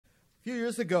A few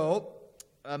years ago,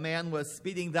 a man was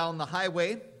speeding down the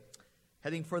highway,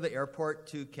 heading for the airport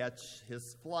to catch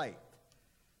his flight.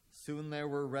 Soon there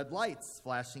were red lights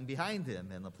flashing behind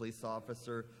him, and the police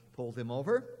officer pulled him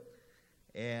over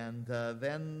and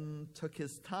then took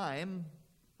his time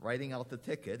writing out the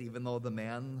ticket. Even though the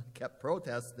man kept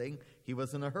protesting, he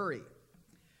was in a hurry.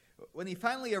 When he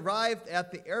finally arrived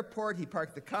at the airport, he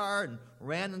parked the car and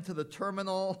ran into the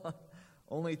terminal,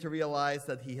 only to realize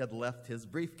that he had left his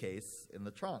briefcase in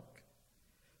the trunk.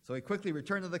 So he quickly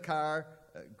returned to the car,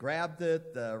 grabbed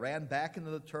it, ran back into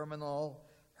the terminal,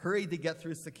 hurried to get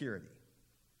through security.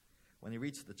 When he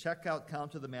reached the checkout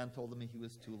counter, the man told him he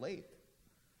was too late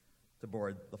to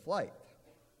board the flight.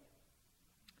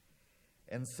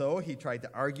 And so he tried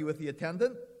to argue with the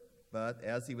attendant, but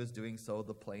as he was doing so,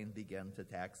 the plane began to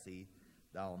taxi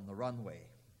down the runway.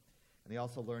 And he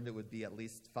also learned it would be at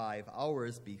least 5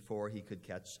 hours before he could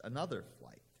catch another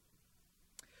flight.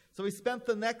 So he spent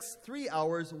the next 3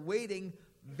 hours waiting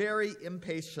very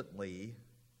impatiently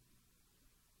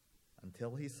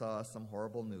until he saw some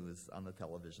horrible news on the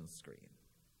television screen.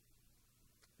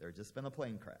 There had just been a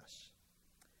plane crash.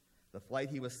 The flight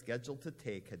he was scheduled to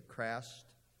take had crashed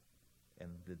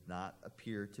and did not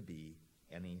appear to be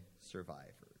any survivors.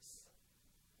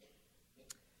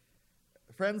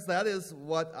 Friends, that is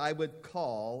what I would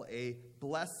call a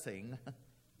blessing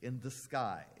in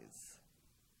disguise.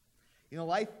 You know,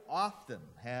 life often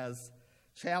has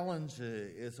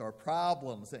challenges or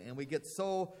problems, and we get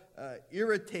so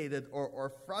irritated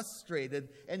or frustrated,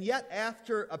 and yet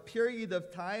after a period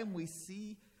of time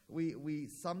we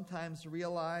sometimes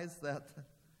realize that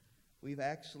we've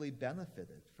actually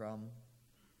benefited from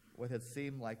what had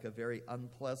seemed like a very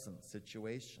unpleasant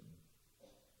situation.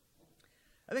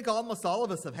 I think almost all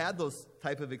of us have had those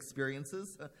type of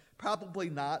experiences, probably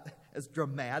not as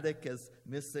dramatic as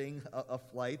missing a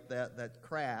flight that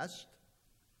crashed.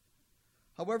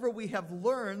 However, we have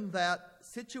learned that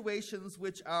situations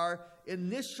which are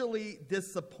initially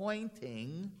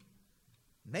disappointing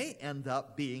may end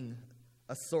up being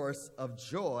a source of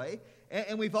joy.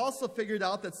 And we've also figured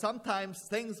out that sometimes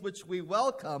things which we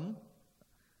welcome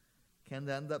can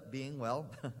end up being, well,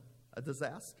 a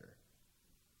disaster.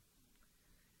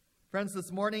 Friends,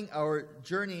 this morning our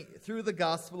journey through the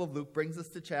Gospel of Luke brings us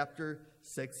to chapter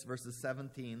 6, verses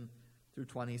 17 through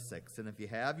 26. And if you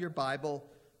have your Bible,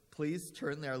 please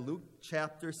turn there. Luke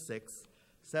chapter 6,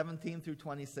 17 through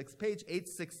 26, page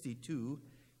 862,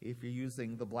 if you're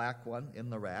using the black one in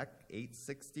the rack,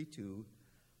 862,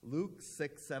 Luke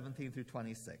 6, 17 through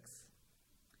 26.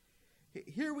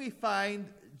 Here we find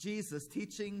Jesus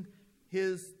teaching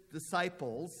his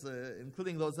disciples,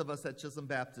 including those of us at Chisholm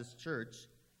Baptist Church,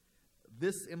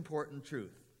 this important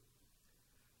truth.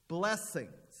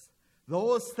 Blessings,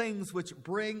 those things which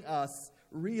bring us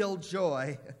real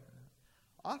joy,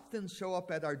 often show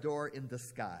up at our door in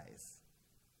disguise.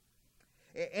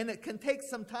 And it can take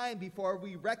some time before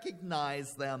we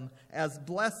recognize them as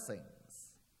blessings.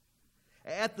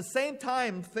 At the same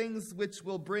time, things which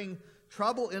will bring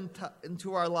trouble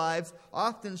into our lives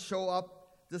often show up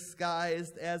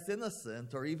disguised as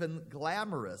innocent or even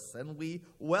glamorous, and we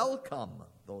welcome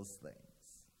those things.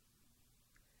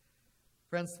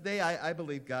 Friends, today I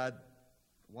believe God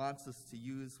wants us to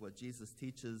use what Jesus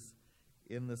teaches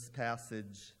in this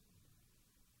passage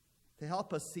to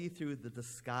help us see through the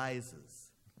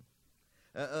disguises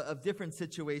of different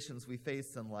situations we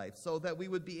face in life, so that we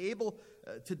would be able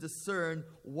to discern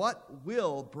what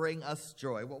will bring us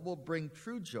joy, what will bring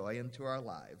true joy into our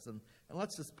lives. And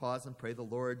let's just pause and pray the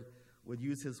Lord would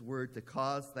use his word to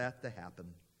cause that to happen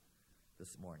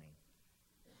this morning.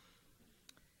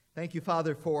 Thank you,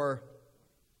 Father, for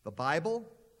the Bible,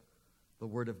 the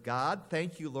Word of God.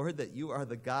 Thank you, Lord, that you are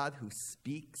the God who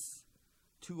speaks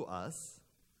to us.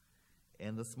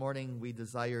 And this morning we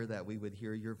desire that we would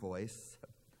hear your voice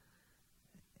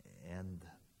and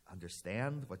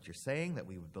understand what you're saying, that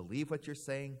we would believe what you're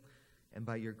saying, and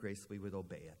by your grace we would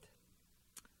obey it.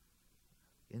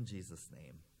 In Jesus'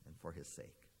 name and for his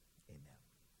sake, amen.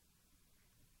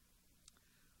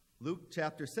 Luke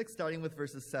chapter 6, starting with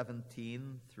verses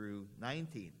 17 through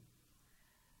 19.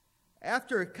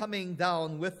 After coming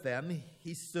down with them,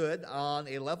 he stood on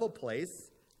a level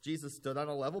place. Jesus stood on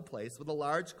a level place with a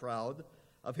large crowd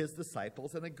of his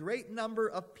disciples and a great number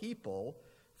of people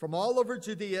from all over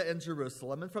Judea and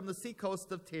Jerusalem and from the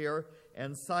seacoast of Tyre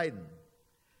and Sidon.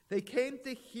 They came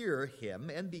to hear him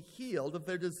and be healed of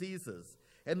their diseases,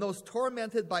 and those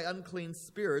tormented by unclean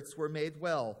spirits were made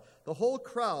well. The whole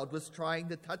crowd was trying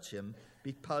to touch him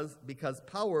because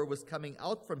power was coming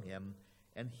out from him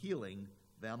and healing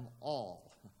them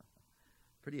all.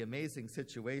 Pretty amazing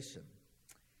situation.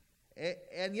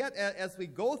 And yet, as we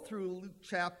go through Luke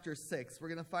chapter 6, we're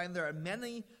going to find there are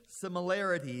many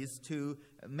similarities to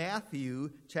Matthew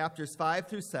chapters 5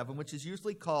 through 7, which is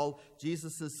usually called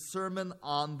Jesus' Sermon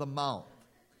on the Mount.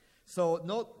 So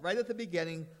note right at the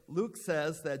beginning, Luke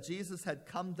says that Jesus had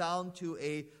come down to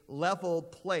a level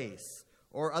place,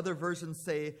 or other versions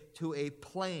say to a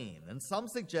plain. And some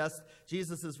suggest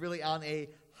Jesus is really on a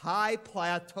high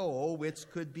plateau, which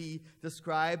could be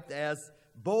described as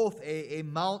both a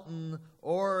mountain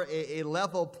or a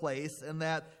level place, and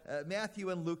that Matthew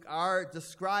and Luke are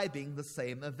describing the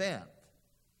same event.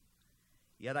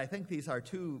 Yet I think these are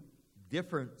two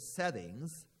different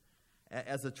settings.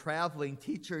 As a traveling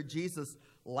teacher, Jesus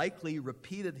likely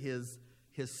repeated his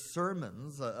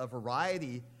sermons a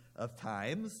variety of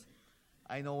times.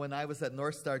 I know when I was at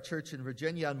North Star Church in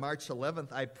Virginia on March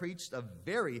 11th, I preached a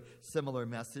very similar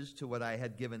message to what I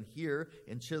had given here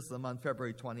in Chisholm on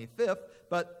February 25th,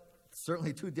 but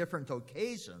certainly two different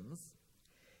occasions.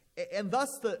 And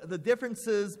thus the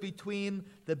differences between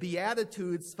the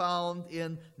Beatitudes found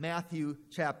in Matthew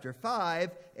chapter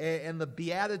 5 and the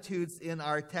Beatitudes in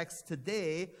our text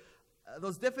today,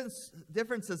 those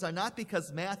differences are not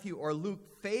because Matthew or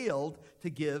Luke failed to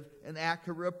give an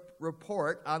accurate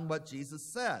report on what Jesus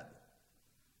said.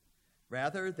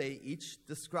 Rather, they each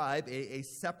describe a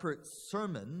separate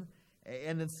sermon,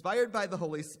 and inspired by the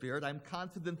Holy Spirit, I'm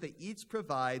confident they each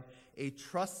provide a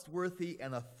trustworthy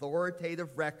and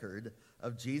authoritative record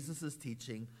of Jesus'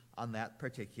 teaching on that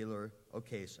particular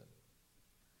occasion.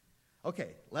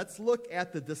 Okay, let's look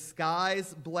at the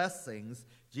disguised blessings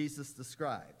Jesus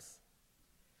describes.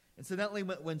 Incidentally,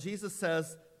 when Jesus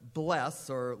says bless,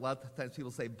 or a lot of times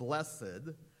people say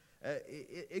blessed,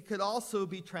 it could also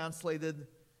be translated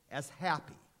as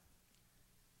happy.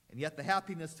 And yet the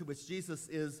happiness to which Jesus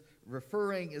is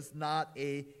referring is not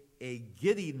a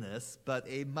giddiness, but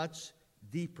a much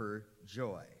deeper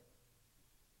joy.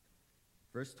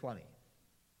 Verse 20.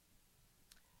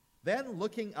 Then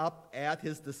looking up at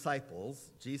his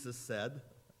disciples, Jesus said,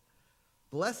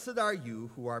 "Blessed are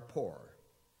you who are poor,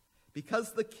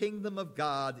 because the kingdom of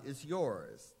God is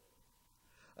yours.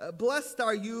 Blessed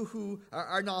are you who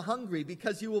are now hungry,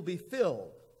 because you will be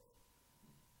filled.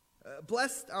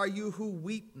 Blessed are you who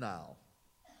weep now,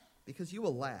 because you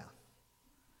will laugh.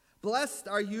 Blessed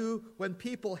are you when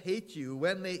people hate you,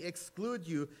 when they exclude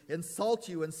you, insult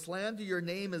you, and slander your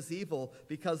name as evil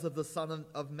because of the Son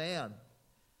of Man.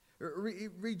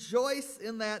 Rejoice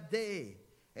in that day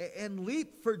and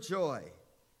leap for joy.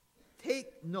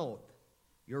 Take note,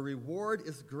 your reward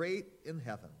is great in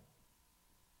heaven.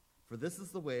 For this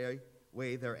is the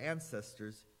way their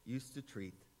ancestors used to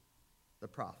treat the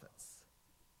prophets."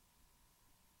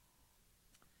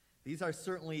 These are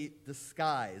certainly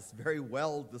disguised, very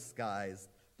well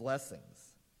disguised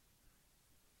blessings.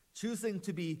 Choosing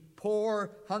to be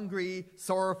poor, hungry,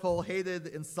 sorrowful, hated,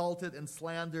 insulted, and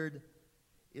slandered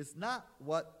is not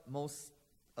what most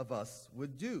of us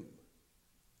would do.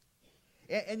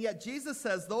 And yet Jesus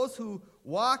says those who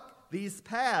walk these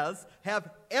paths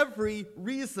have every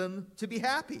reason to be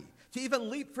happy, to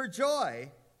even leap for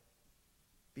joy,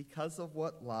 because of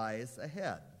what lies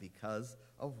ahead, because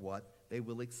of what they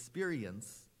will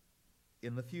experience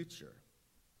in the future.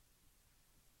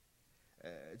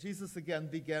 Jesus again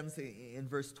begins in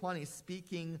verse 20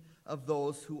 speaking of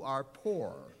those who are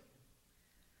poor.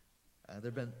 There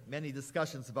have been many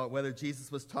discussions about whether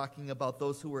Jesus was talking about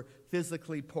those who were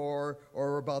physically poor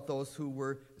or about those who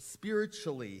were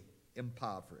spiritually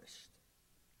impoverished.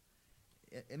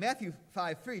 In Matthew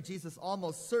 5:3, Jesus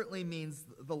almost certainly means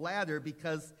the latter,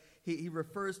 because he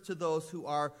refers to those who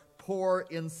are poor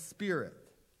in spirit.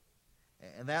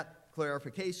 And that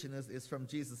clarification is from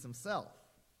Jesus himself.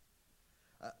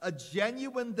 A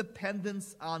genuine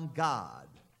dependence on God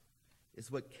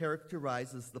is what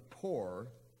characterizes the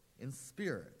poor in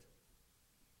spirit.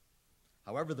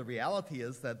 However, the reality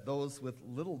is that those with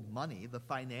little money, the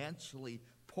financially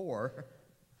poor,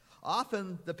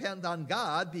 often depend on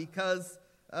God because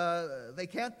they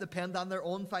can't depend on their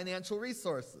own financial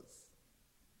resources.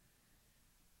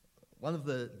 One of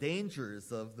the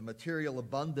dangers of the material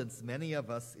abundance many of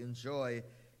us enjoy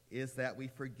is that we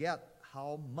forget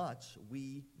how much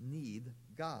we need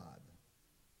God.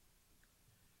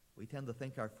 We tend to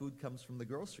think our food comes from the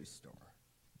grocery store,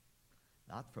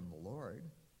 not from the Lord.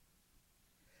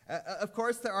 Of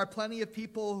course, there are plenty of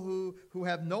people who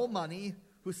have no money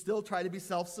who still try to be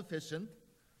self-sufficient,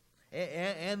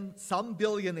 and some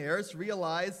billionaires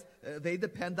realize they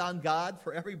depend on God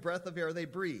for every breath of air they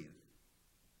breathe.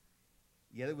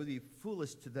 Yet it would be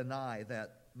foolish to deny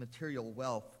that material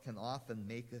wealth can often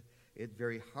make it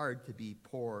very hard to be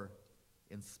poor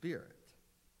in spirit.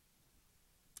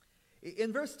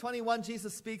 In verse 21,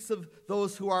 Jesus speaks of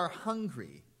those who are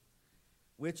hungry,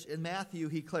 which in Matthew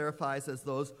he clarifies as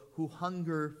those who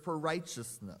hunger for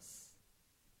righteousness.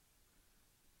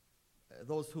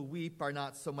 Those who weep are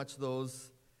not so much those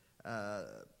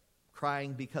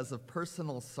crying because of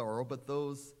personal sorrow, but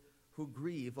those who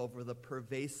grieve over the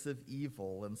pervasive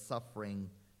evil and suffering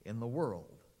in the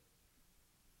world.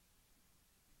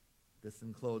 This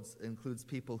includes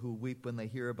people who weep when they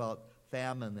hear about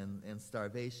famine and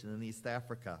starvation in East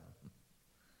Africa,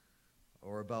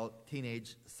 or about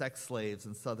teenage sex slaves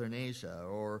in southern Asia,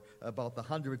 or about the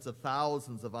hundreds of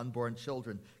thousands of unborn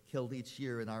children killed each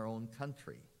year in our own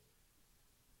country.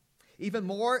 Even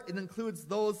more, it includes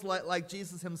those like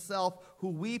Jesus himself who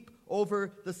weep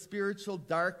over the spiritual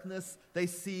darkness they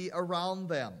see around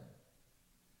them,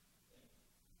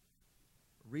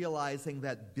 realizing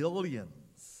that billions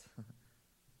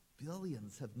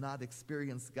have not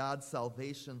experienced God's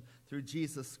salvation through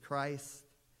Jesus Christ,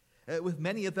 with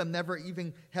many of them never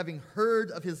even having heard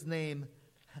of his name.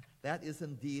 That is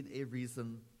indeed a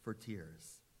reason for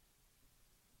tears.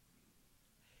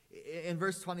 In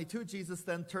verse 22, Jesus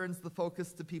then turns the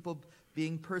focus to people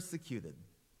being persecuted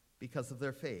because of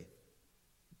their faith.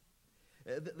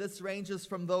 This ranges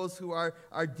from those who are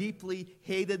deeply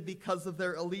hated because of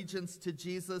their allegiance to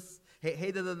Jesus,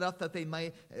 hated enough that they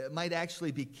might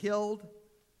actually be killed,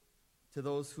 to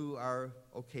those who are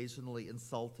occasionally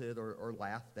insulted or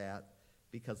laughed at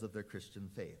because of their Christian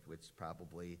faith, which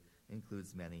probably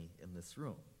includes many in this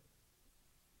room.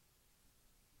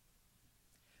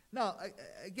 Now,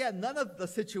 again, none of the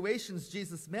situations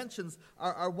Jesus mentions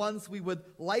are ones we would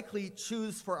likely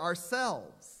choose for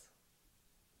ourselves.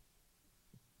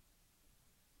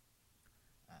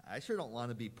 I sure don't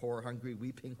want to be poor, hungry,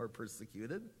 weeping, or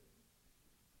persecuted.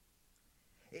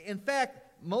 In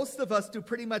fact, most of us do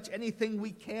pretty much anything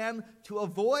we can to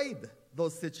avoid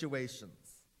those situations.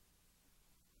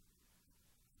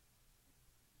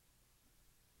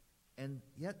 And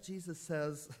yet Jesus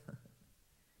says,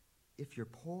 if you're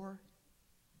poor,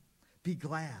 be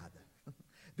glad.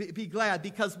 Be glad,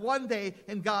 because one day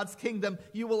in God's kingdom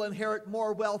you will inherit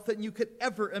more wealth than you could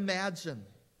ever imagine.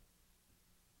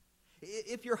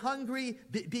 If you're hungry,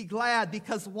 be glad,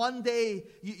 because one day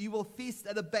you will feast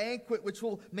at a banquet which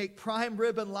will make prime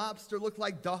rib and lobster look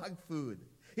like dog food.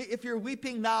 If you're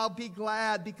weeping now, be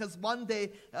glad, because one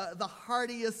day the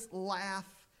heartiest laugh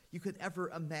you could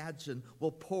ever imagine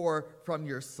will pour from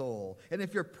your soul. And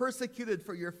if you're persecuted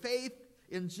for your faith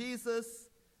in Jesus,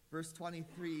 verse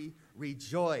 23,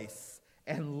 rejoice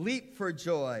and leap for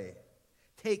joy.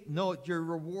 Take note, your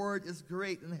reward is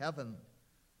great in heaven,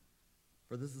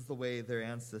 for this is the way their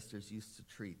ancestors used to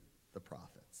treat the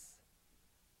prophets.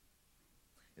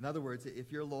 In other words,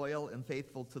 if you're loyal and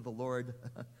faithful to the Lord,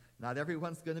 not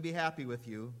everyone's going to be happy with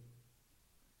you.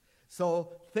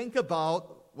 So think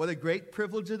about what a great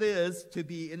privilege it is to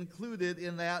be included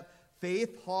in that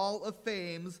faith hall of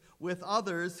fames with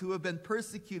others who have been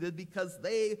persecuted because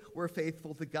they were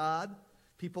faithful to God.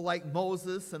 People like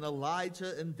Moses and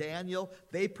Elijah and Daniel,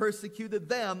 they persecuted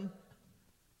them.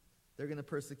 They're going to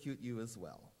persecute you as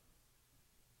well.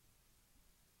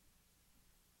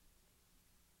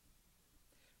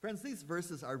 Friends, these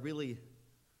verses are really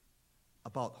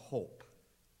about hope.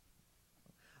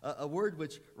 A word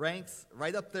which ranks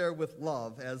right up there with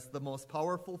love as the most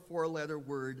powerful four-letter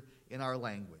word in our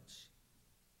language.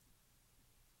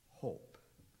 Hope.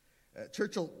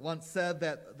 Churchill once said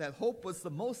that hope was the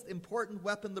most important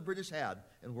weapon the British had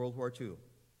in World War II.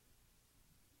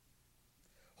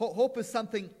 Hope is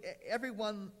something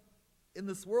everyone in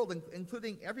this world,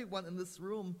 including everyone in this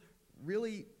room,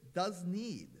 really does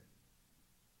need.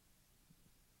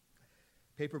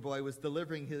 Paperboy was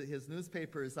delivering his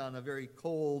newspapers on a very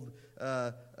cold,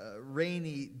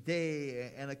 rainy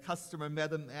day, and a customer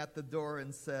met him at the door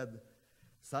and said,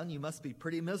 "Son, you must be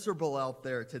pretty miserable out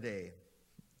there today."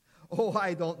 "Oh,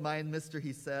 I don't mind, mister,"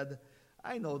 he said.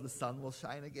 "I know the sun will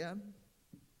shine again."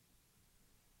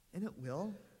 And it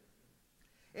will.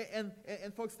 And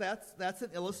folks, that's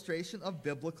an illustration of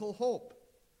biblical hope.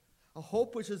 A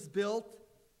hope which is built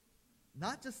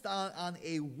not just on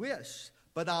a wish,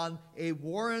 but on a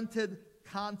warranted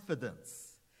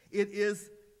confidence. It is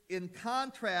in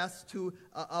contrast to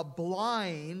a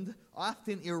blind,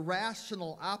 often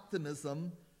irrational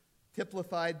optimism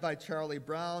typified by Charlie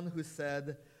Brown, who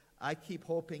said, "I keep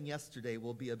hoping yesterday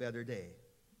will be a better day."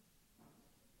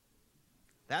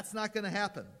 That's not going to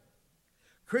happen.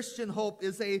 Christian hope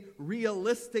is a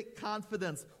realistic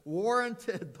confidence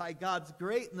warranted by God's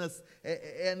greatness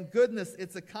and goodness.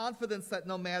 It's a confidence that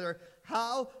no matter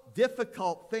how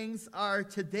difficult things are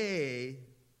today,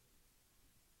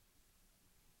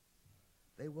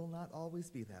 they will not always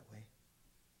be that way.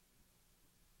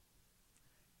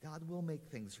 God will make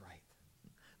things right.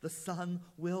 The sun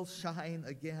will shine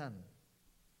again.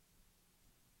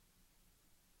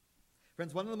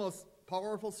 Friends, one of the most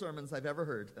powerful sermons I've ever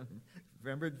heard,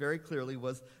 remembered very clearly,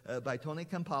 was by Tony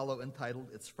Campolo,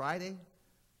 entitled, "It's Friday,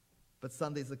 but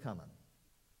Sunday's a-comin'."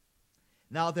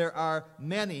 Now, there are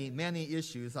many, many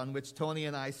issues on which Tony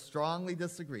and I strongly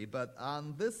disagree, but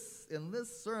in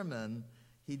this sermon,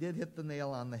 he did hit the nail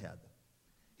on the head.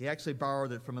 He actually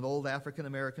borrowed it from an old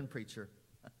African-American preacher.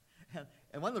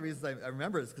 And one of the reasons I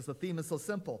remember it is because the theme is so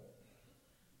simple.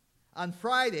 On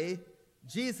Friday,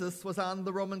 Jesus was on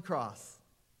the Roman cross,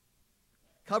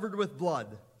 covered with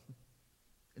blood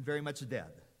and very much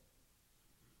dead.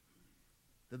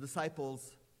 The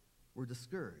disciples were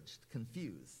discouraged,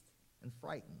 confused, and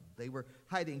frightened. They were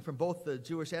hiding from both the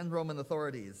Jewish and Roman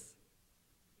authorities.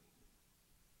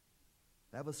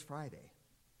 That was Friday.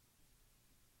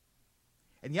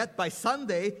 And yet by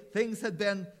Sunday, things had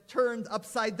been turned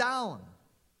upside down.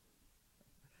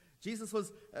 Jesus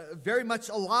was very much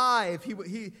alive. He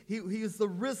was the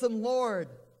risen Lord.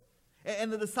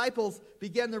 And the disciples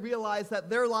began to realize that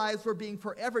their lives were being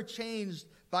forever changed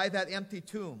by that empty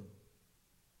tomb.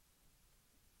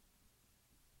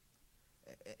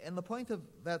 And the point of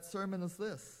that sermon is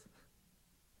this.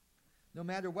 No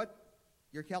matter what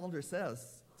your calendar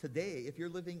says, today, if you're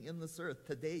living in this earth,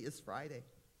 today is Friday.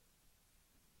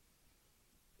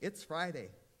 It's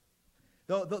Friday.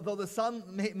 Though the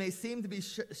sun may seem to be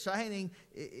shining,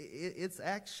 it's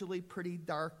actually pretty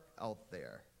dark out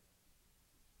there.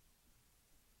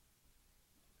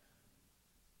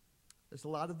 There's a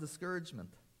lot of discouragement,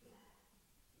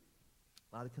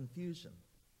 a lot of confusion,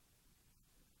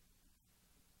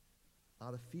 a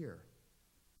lot of fear.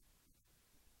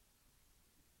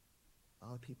 A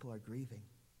lot of people are grieving.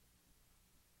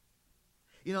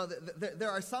 You know, there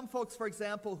are some folks, for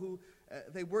example, who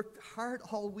they worked hard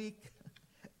all week,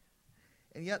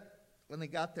 and yet when they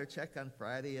got their check on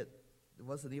Friday, it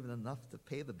wasn't even enough to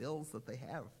pay the bills that they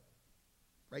have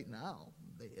right now,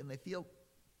 and they feel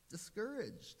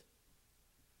discouraged.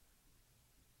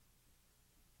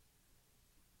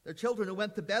 There are children who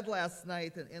went to bed last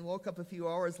night and woke up a few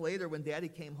hours later when Daddy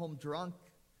came home drunk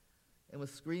and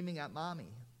was screaming at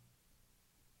Mommy.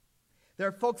 There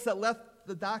are folks that left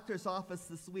the doctor's office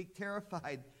this week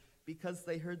terrified because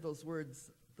they heard those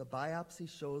words, "The biopsy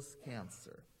shows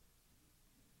cancer."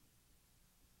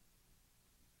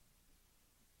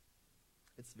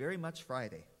 It's very much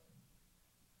Friday.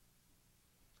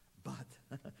 But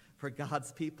for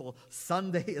God's people,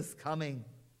 Sunday is coming.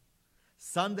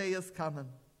 Sunday is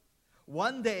coming.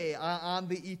 One day, on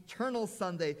the eternal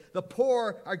Sunday, the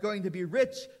poor are going to be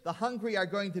rich, the hungry are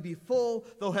going to be full,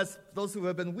 those who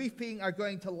have been weeping are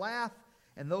going to laugh,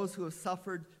 and those who have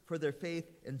suffered for their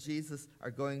faith in Jesus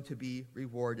are going to be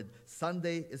rewarded.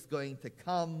 Sunday is going to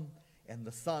come, and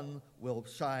the sun will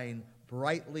shine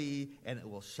brightly, and it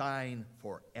will shine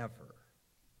forever.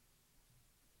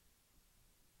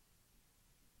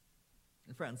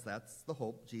 And friends, that's the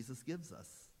hope Jesus gives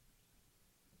us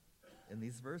in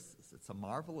these verses. It's a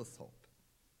marvelous hope.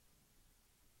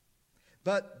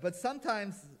 But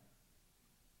sometimes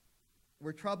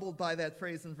we're troubled by that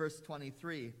phrase in verse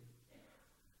 23.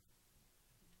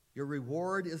 Your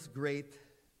reward is great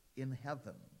in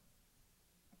heaven.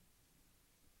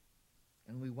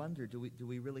 And we wonder, do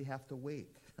we really have to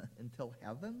wait until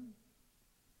heaven?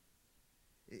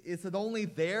 Is it only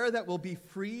there that we'll be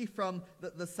free from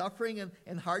the suffering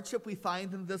and hardship we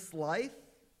find in this life?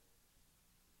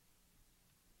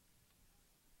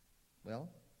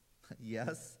 Well,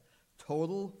 yes,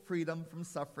 total freedom from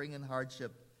suffering and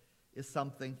hardship is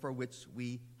something for which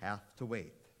we have to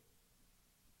wait.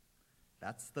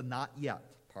 That's the not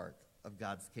yet part of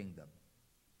God's kingdom.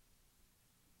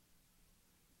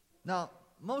 Now,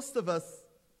 most of us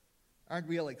aren't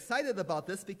real excited about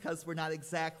this because we're not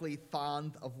exactly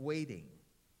fond of waiting.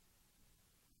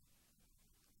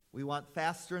 We want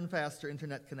faster and faster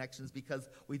internet connections because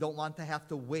we don't want to have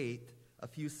to wait a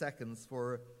few seconds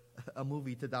for a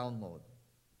movie to download.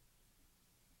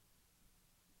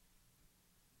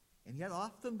 And yet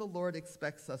often the Lord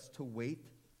expects us to wait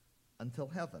until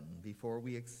heaven before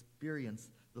we experience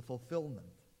the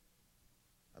fulfillment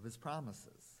of his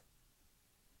promises.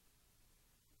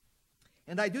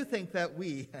 And I do think that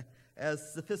we,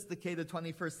 as sophisticated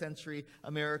 21st century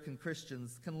American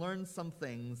Christians, can learn some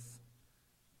things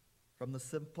from the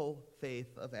simple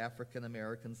faith of African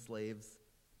American slaves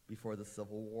before the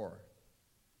Civil War.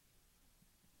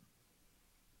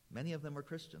 Many of them were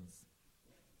Christians.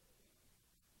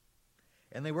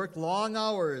 And they worked long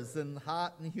hours in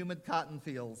hot and humid cotton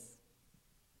fields.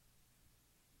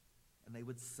 and they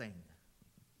would sing.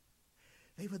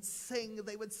 They would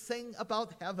sing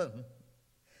about heaven.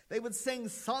 They would sing,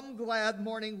 "Some glad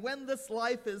morning when this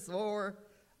life is o'er,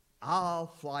 I'll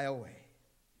fly away."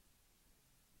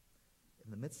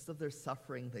 In the midst of their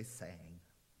suffering, they sang.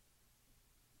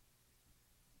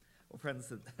 Well,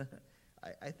 friends,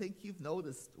 I think you've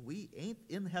noticed we ain't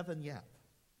in heaven yet.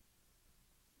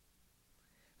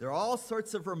 There are all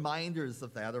sorts of reminders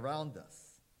of that around us.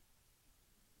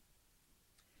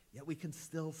 Yet we can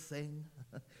still sing.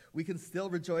 We can still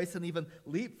rejoice and even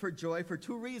leap for joy for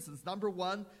two reasons. Number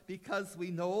one, because we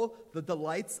know the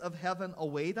delights of heaven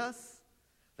await us.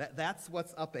 That's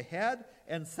what's up ahead.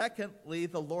 And secondly,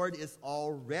 the Lord is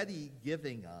already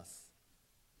giving us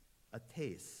a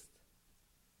taste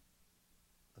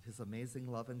of his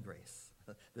amazing love and grace.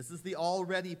 This is the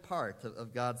already part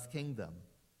of God's kingdom.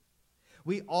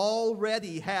 We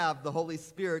already have the Holy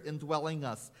Spirit indwelling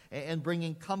us and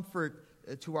bringing comfort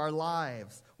to our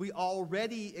lives. We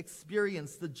already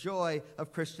experience the joy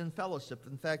of Christian fellowship.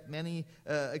 In fact, many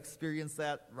experience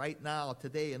that right now,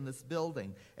 today, in this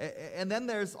building. And then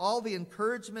there's all the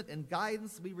encouragement and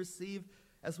guidance we receive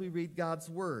as we read God's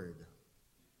Word.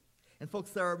 And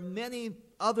folks, there are many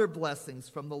other blessings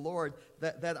from the Lord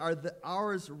that are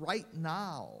ours right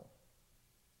now.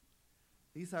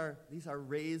 These are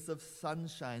rays of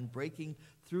sunshine breaking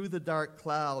through the dark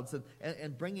clouds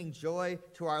and bringing joy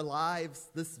to our lives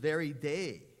this very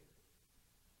day.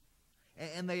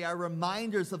 And they are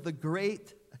reminders of the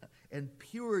great and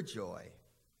pure joy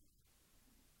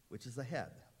which is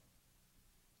ahead.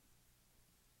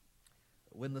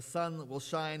 When the sun will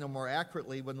shine, or more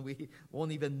accurately, when we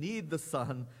won't even need the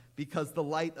sun, because the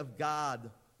light of God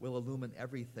will illumine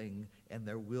everything, and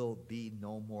there will be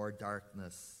no more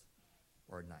darkness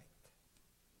or night.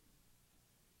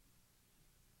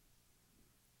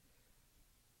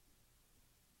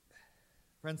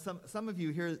 Friends, some of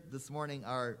you here this morning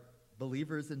are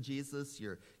believers in Jesus.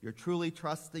 You're truly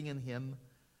trusting in him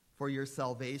for your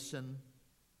salvation.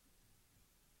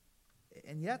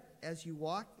 And yet, as you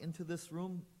walk into this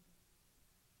room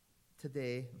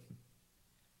today,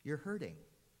 you're hurting.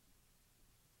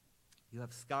 You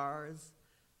have scars,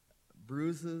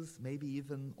 bruises, maybe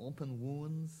even open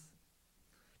wounds.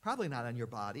 Probably not on your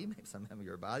body, maybe some of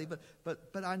your body,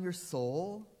 but on your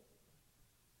soul.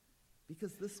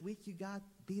 Because this week you got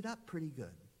beat up pretty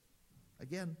good.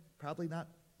 Again, probably not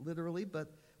literally, but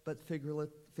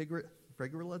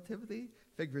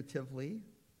figuratively.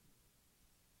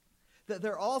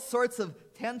 There are all sorts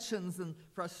of tensions and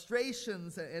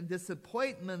frustrations and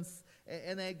disappointments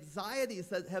and anxieties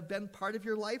that have been part of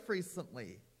your life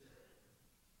recently.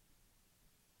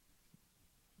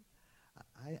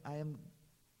 I am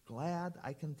glad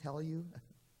I can tell you,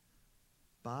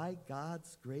 by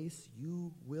God's grace,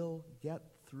 you will get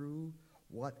through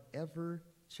whatever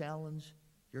challenge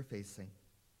you're facing.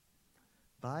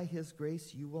 By his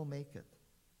grace, you will make it.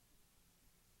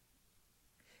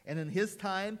 And in his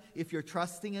time, if you're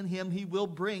trusting in him, he will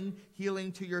bring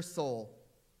healing to your soul.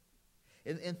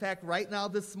 In fact, right now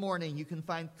this morning, you can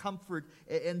find comfort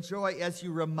and joy as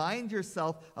you remind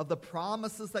yourself of the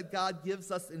promises that God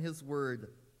gives us in his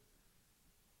word.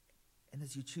 And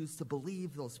as you choose to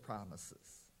believe those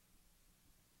promises.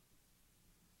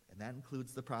 And that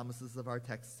includes the promises of our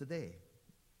text today.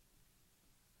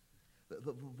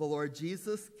 The Lord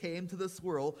Jesus came to this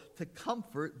world to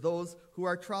comfort those who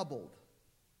are troubled.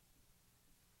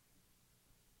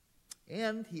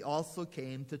 And he also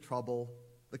came to trouble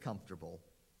the comfortable.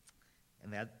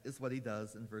 And that is what he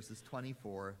does in verses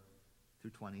 24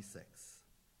 through 26.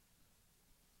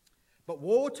 But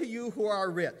woe to you who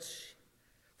are rich,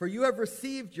 for you have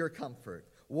received your comfort.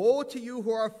 Woe to you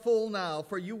who are full now,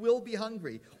 for you will be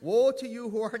hungry. Woe to you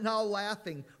who are now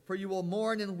laughing, for you will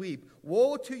mourn and weep.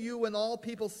 Woe to you when all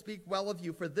people speak well of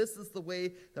you, for this is the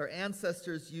way their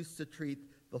ancestors used to treat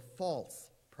the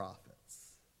false prophets.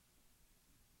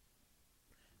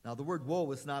 Now, the word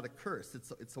woe is not a curse.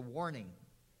 It's a warning.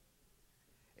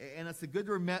 And it's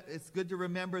good to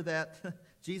remember that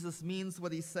Jesus means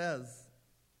what he says.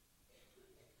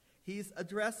 He's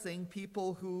addressing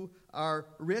people who are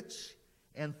rich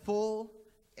and full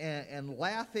and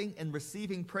laughing and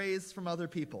receiving praise from other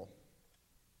people.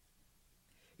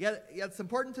 Yet it's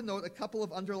important to note a couple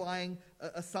of underlying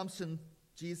assumptions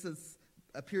Jesus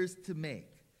appears to make.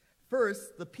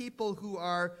 First, the people who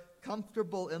are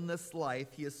comfortable in this life,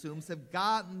 he assumes, have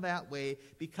gotten that way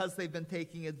because they've been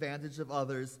taking advantage of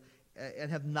others and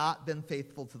have not been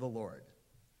faithful to the Lord.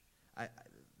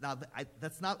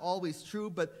 That's not always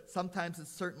true, but sometimes it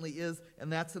certainly is,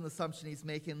 and that's an assumption he's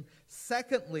making.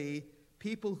 Secondly,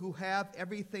 people who have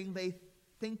everything they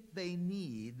think they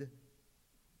need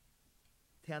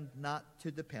tend not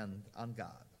to depend on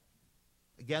God.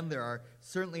 Again, there are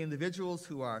certainly individuals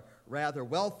who are rather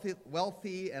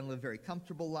wealthy and live very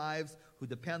comfortable lives, who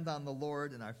depend on the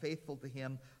Lord and are faithful to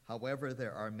Him. However,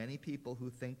 there are many people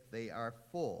who think they are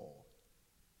full,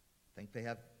 think they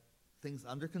have things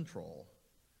under control,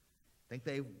 think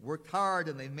they've worked hard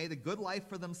and they've made a good life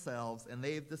for themselves, and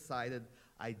they've decided,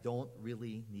 I don't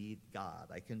really need God.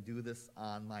 I can do this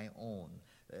on my own.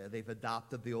 They've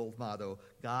adopted the old motto,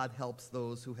 God helps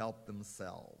those who help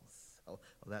themselves. Well,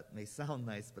 that may sound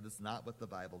nice, but it's not what the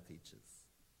Bible teaches.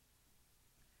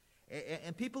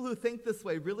 And people who think this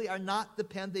way really are not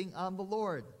depending on the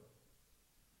Lord.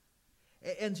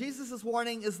 And Jesus'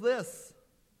 warning is this: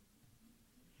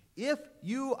 if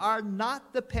you are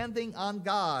not depending on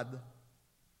God,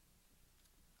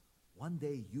 one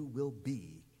day you will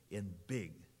be in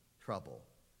big trouble.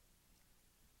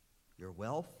 Your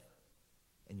wealth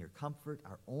and your comfort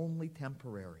are only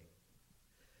temporary.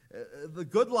 The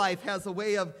good life has a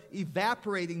way of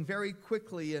evaporating very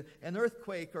quickly. An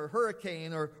earthquake or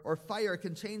hurricane or fire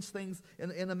can change things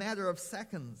in a matter of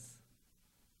seconds.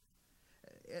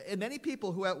 And many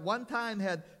people who at one time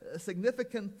had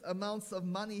significant amounts of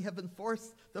money have been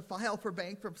forced to file for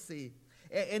bankruptcy.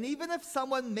 And even if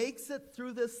someone makes it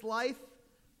through this life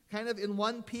kind of in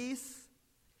one piece,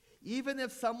 even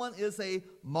if someone is a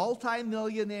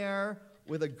multimillionaire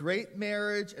with a great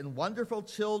marriage and wonderful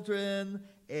children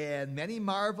and many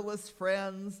marvelous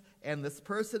friends, and this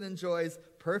person enjoys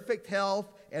perfect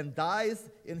health and dies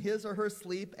in his or her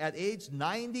sleep at age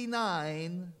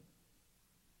 99,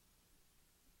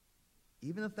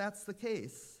 even if that's the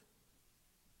case,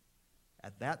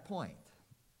 at that point,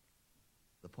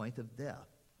 the point of death,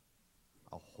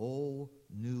 a whole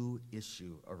new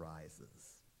issue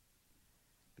arises.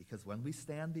 Because when we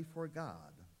stand before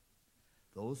God,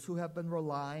 those who have been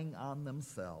relying on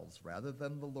themselves rather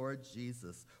than the Lord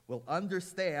Jesus will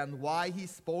understand why He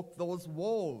spoke those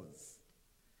woes.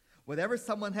 Whatever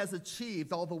someone has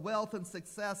achieved, all the wealth and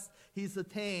success he's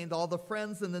attained, all the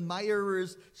friends and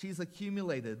admirers she's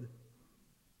accumulated,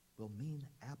 will mean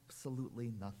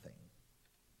absolutely nothing.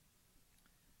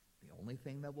 The only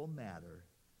thing that will matter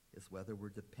is whether we're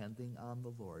depending on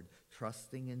the Lord,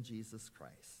 trusting in Jesus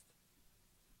Christ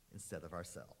instead of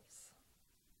ourselves.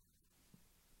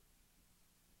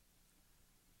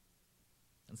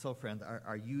 And so, friend,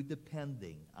 are you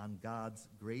depending on God's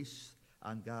grace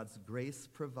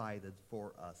provided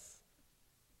for us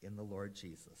in the Lord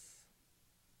Jesus?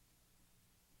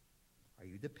 Are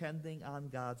you depending on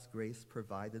God's grace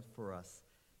provided for us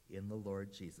in the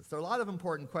Lord Jesus? There are a lot of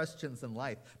important questions in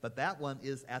life, but that one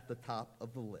is at the top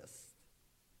of the list.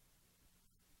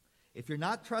 If you're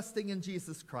not trusting in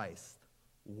Jesus Christ,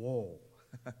 woe.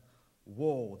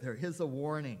 Woe, there is a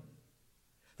warning.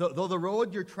 Though the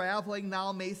road you're traveling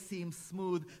now may seem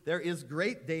smooth, there is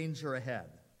great danger ahead.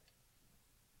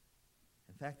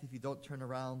 In fact, if you don't turn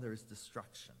around, there is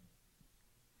destruction,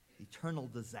 eternal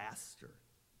disaster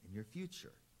in your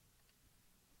future.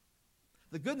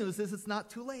 The good news is it's not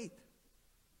too late.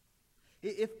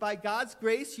 If by God's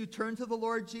grace you turn to the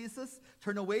Lord Jesus,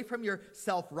 turn away from your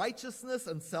self-righteousness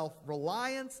and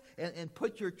self-reliance and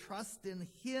put your trust in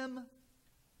Him,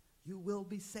 you will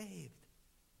be saved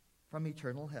from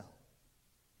eternal hell.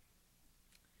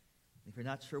 If you're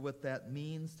not sure what that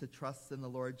means to trust in the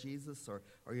Lord Jesus, or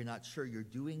you're not sure you're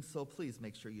doing so, please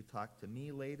make sure you talk to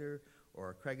me later,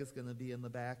 or Craig is going to be in the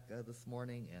back this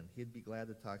morning, and he'd be glad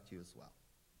to talk to you as well.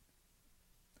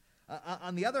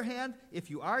 On the other hand, if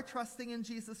you are trusting in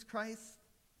Jesus Christ,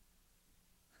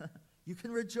 you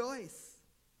can rejoice.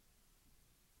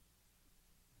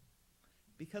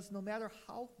 Because no matter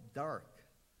how dark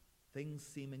things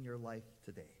seem in your life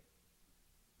today,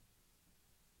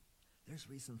 there's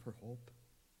reason for hope.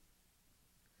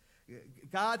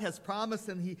 God has promised,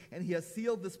 and he has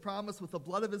sealed this promise with the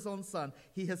blood of His own Son.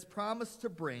 He has promised to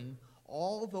bring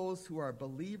all those who are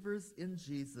believers in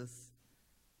Jesus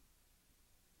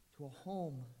to a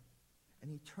home,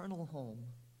 an eternal home,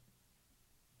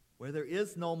 where there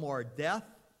is no more death,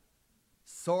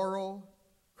 sorrow,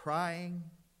 crying,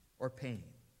 or pain.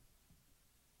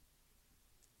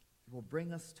 He will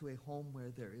bring us to a home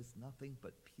where there is nothing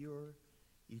but pure,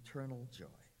 eternal joy.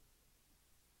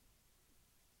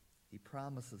 He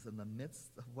promises in the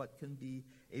midst of what can be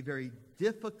a very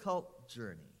difficult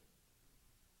journey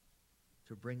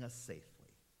to bring us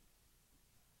safely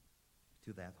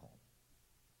to that home.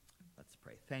 Let's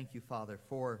pray. Thank you, Father,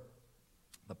 for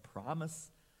the promises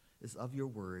of your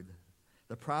word.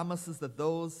 The promises that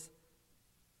those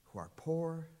who are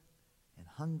poor and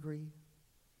hungry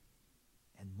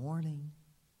and mourning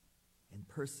and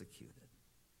persecuted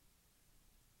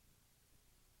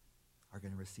are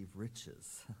going to receive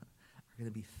riches, are going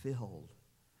to be filled,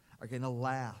 are going to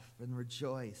laugh and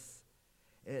rejoice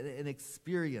and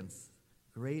experience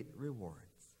great rewards.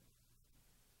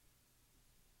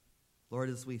 Lord,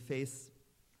 as we face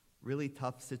really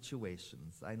tough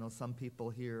situations, I know some people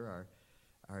here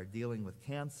are dealing with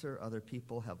cancer. Other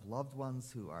people have loved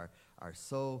ones who are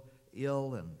so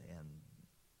ill and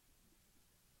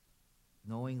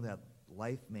knowing that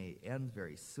life may end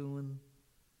very soon.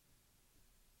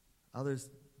 Others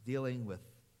dealing with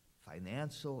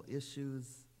financial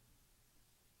issues,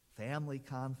 family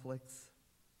conflicts.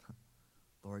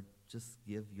 Lord, just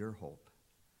give your hope.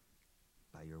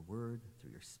 By your word,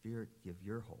 through your Spirit, give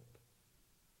your hope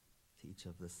to each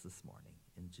of us this morning.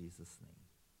 In Jesus' name.